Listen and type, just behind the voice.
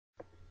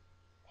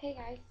Hey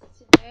guys,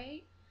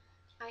 today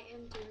I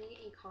am doing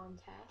a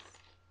contest.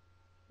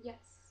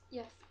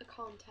 Yes, a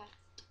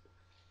contest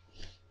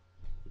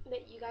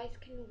that you guys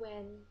can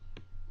win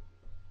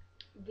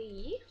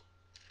the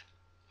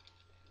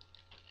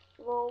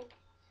little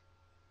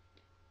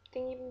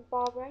thingy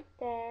bob right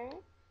there.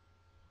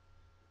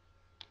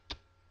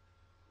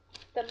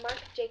 The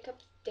Marc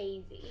Jacobs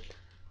Daisy.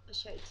 I'll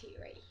show it to you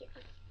right here.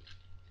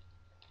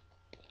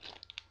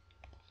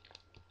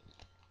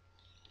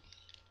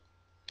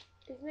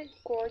 Isn't it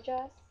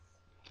gorgeous?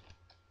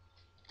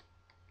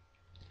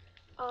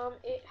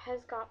 It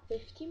has got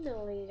 50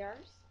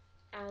 milliliters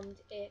and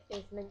it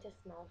is meant to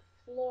smell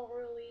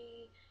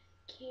florally,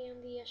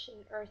 candyish,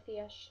 and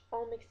earthyish,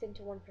 all mixed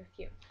into one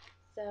perfume.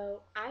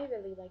 So I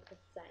really like the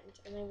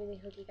scent, and I really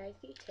hope you guys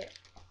do too.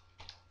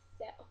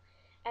 So,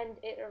 and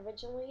it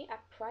originally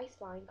at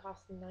Priceline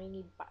cost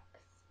 90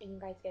 bucks, and you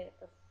guys get it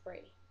for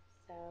free.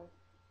 So,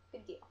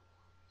 good deal.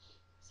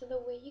 So the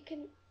way you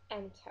can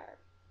enter,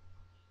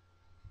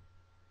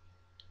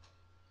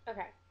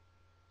 okay.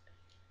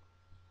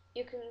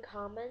 You can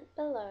comment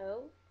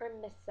below or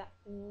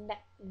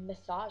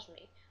massage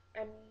me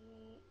or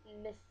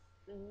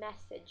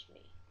message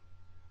me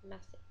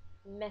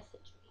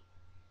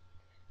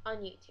on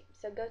YouTube.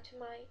 So go to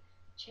my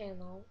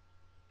channel,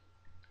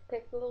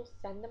 click the little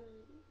send them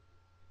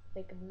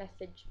like a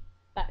message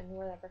button or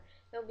whatever.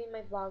 There'll be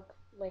my vlog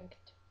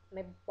linked,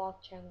 my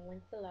vlog channel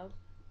linked below,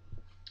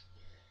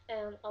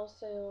 and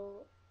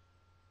also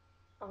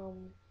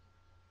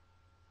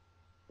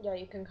yeah,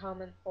 you can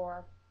comment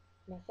or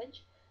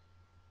message.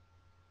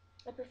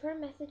 I prefer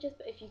messages,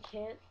 but if you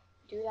can't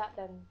do that,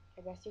 then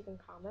I guess you can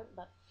comment,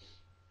 but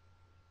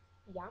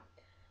yeah.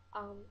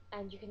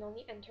 And you can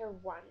only enter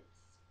once,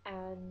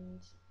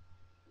 and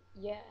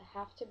yeah,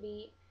 have to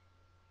be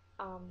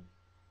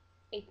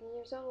 18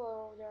 years old or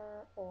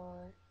older,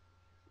 or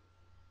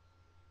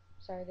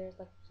sorry, there's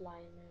like a fly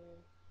in my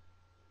room.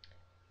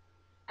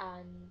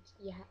 And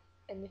yeah,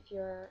 and if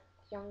you're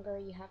younger,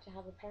 you have to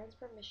have a parent's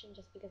permission,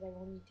 just because I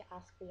will need to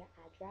ask for your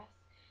address.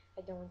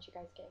 I don't want you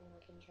guys getting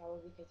like in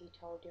trouble because you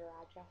told your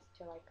address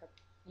to like a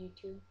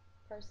YouTube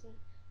person.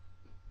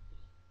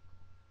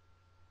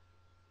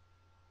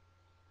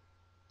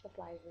 The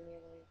fly is really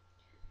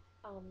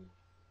annoying.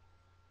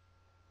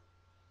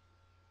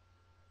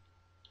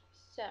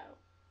 So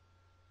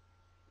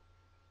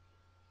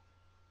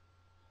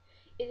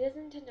it is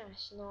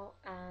international,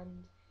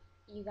 and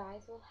you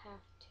guys will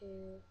have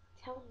to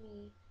tell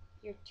me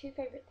your two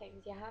favorite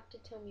things. You have to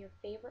tell me your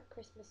favorite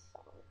Christmas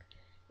song.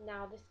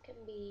 Now this can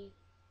be,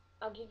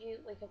 I'll give you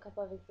like a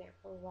couple of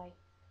examples, like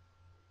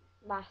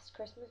Last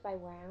Christmas by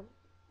Wham.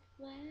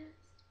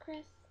 Last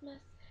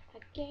Christmas I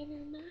gave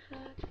you my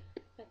heart,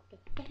 but the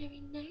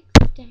very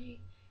next day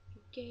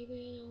you gave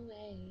it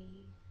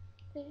away.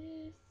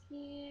 This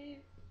year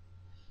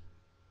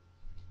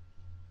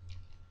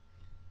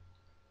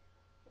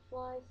the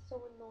fly is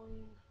so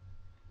annoying.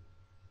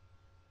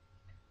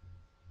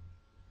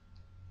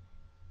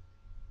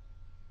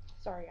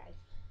 Sorry guys.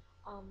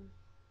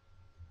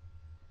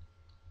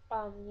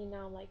 You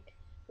know, like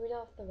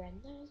Rudolph the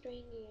Red-Nosed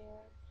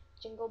Reindeer,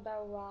 Jingle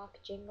Bell Rock,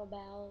 Jingle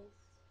Bells,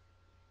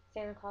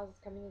 Santa Claus is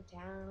Coming to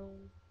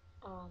Town,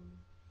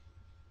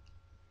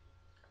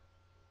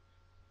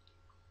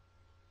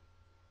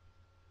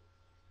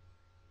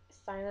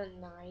 Silent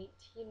Night,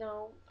 you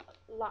know,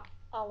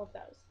 all of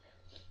those.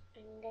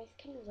 And you guys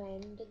can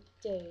win the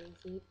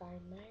Daisy by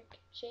Marc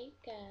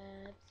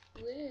Jacobs.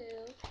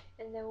 Woo!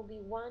 And there will be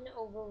one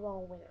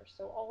overall winner.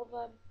 So all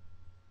the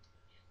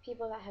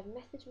people that have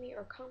messaged me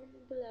or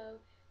commented below,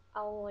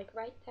 I'll like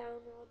write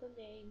down all the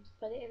names,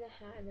 put it in a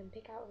hat, and then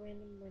pick out a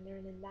random winner,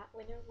 and then that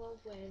winner will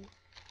win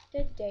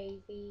the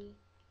Daisy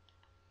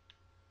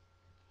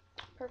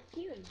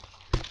perfume.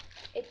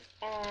 It's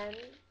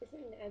is it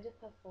an eau de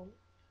parfum?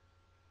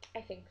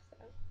 I think so.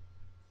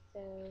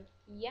 So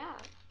yeah.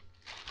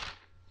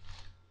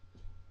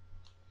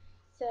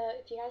 So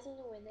if you guys want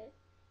to win it,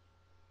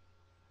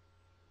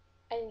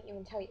 I didn't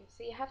even tell you.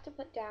 So you have to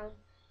put down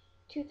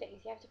two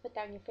things. You have to put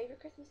down your favorite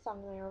Christmas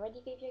song, and I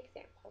already gave you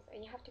examples.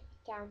 And you have to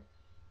put down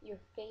your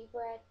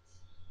favorite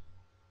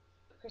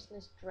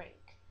Christmas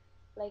drink.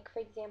 Like, for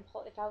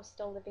example, if I was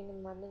still living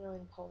in London or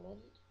in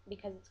Poland,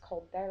 because it's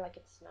cold there, like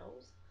it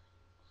snows,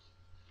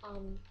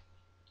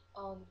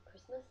 on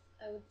Christmas,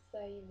 I would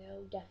say, you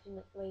know,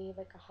 definitely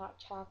like a hot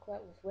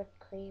chocolate with whipped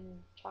cream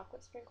and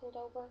chocolate sprinkled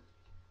over.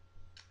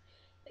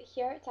 But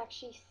here it's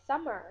actually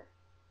summer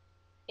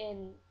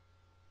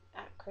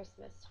at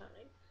Christmas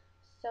time.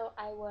 So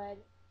I would,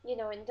 you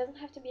know, and it doesn't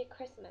have to be a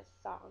Christmas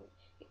song.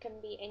 It can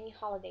be any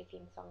holiday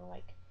themed song,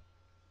 like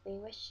we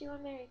wish you a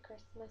Merry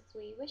Christmas,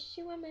 we wish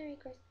you a Merry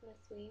Christmas,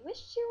 we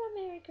wish you a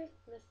Merry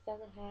Christmas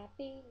and a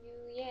Happy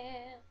New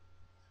Year.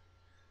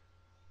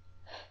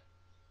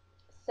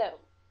 So,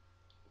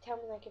 tell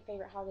me like your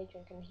favorite holiday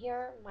drink. And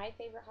here, my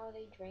favorite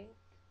holiday drink,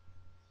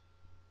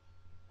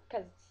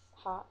 because it's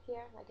hot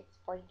here, like it's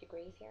 40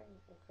 degrees here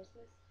on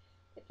Christmas,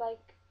 it's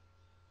like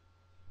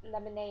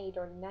lemonade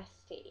or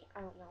Nesty, I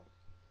don't know.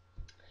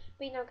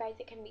 But you know, guys,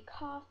 it can be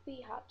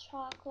coffee, hot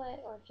chocolate,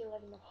 or if you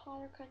live in a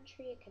hotter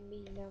country, it can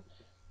be, you know,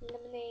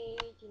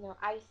 lemonade, you know,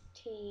 iced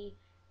tea,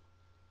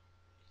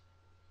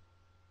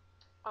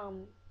 a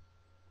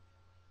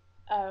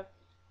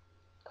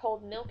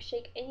cold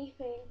milkshake,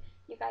 anything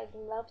you guys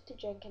love to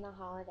drink in the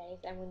holidays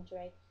and would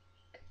drink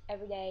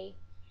every day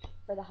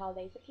for the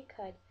holidays if you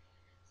could.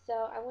 So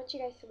I want you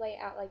guys to lay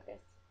it out like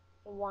this.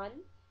 One,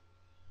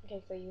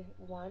 okay, so you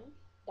one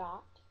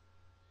dot,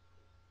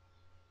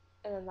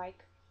 and then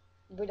like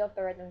Rudolph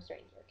the Red-Nosed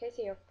Reindeer. Okay,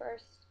 so your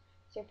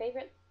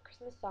favorite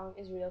Christmas song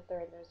is Rudolph the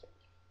Red-Nosed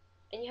Reindeer.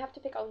 And you have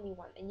to pick only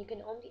one, and you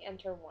can only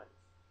enter once.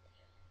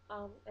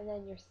 And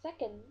then your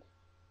second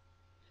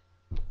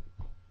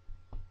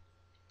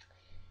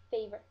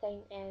favorite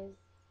thing is,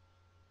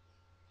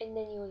 and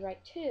then you would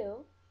write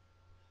two,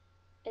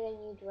 and then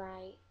you'd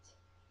write,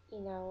 you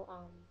know,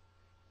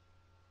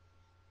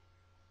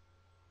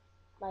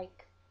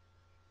 like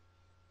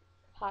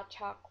hot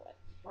chocolate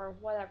or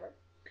whatever.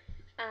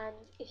 And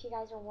if you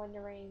guys are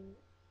wondering,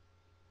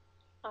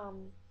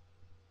 um,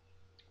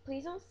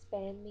 please don't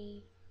spam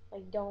me.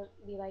 Like, don't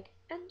be like,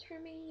 enter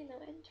me, you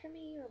know, enter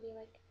me, or be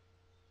like,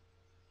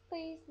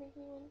 please make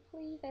me one,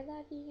 please, I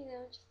love you, you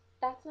know, just,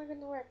 that's not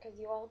gonna work because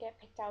you all get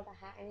picked out of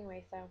the hat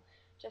anyway, so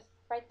just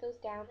write those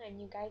down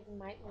and you guys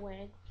might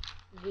win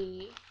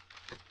the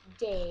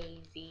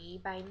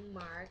Daisy by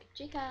Marc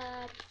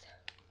Jacobs.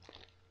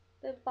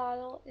 The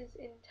bottle is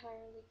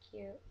entirely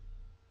cute.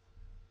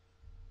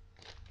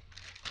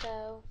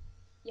 So,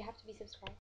 you have to be subscribed.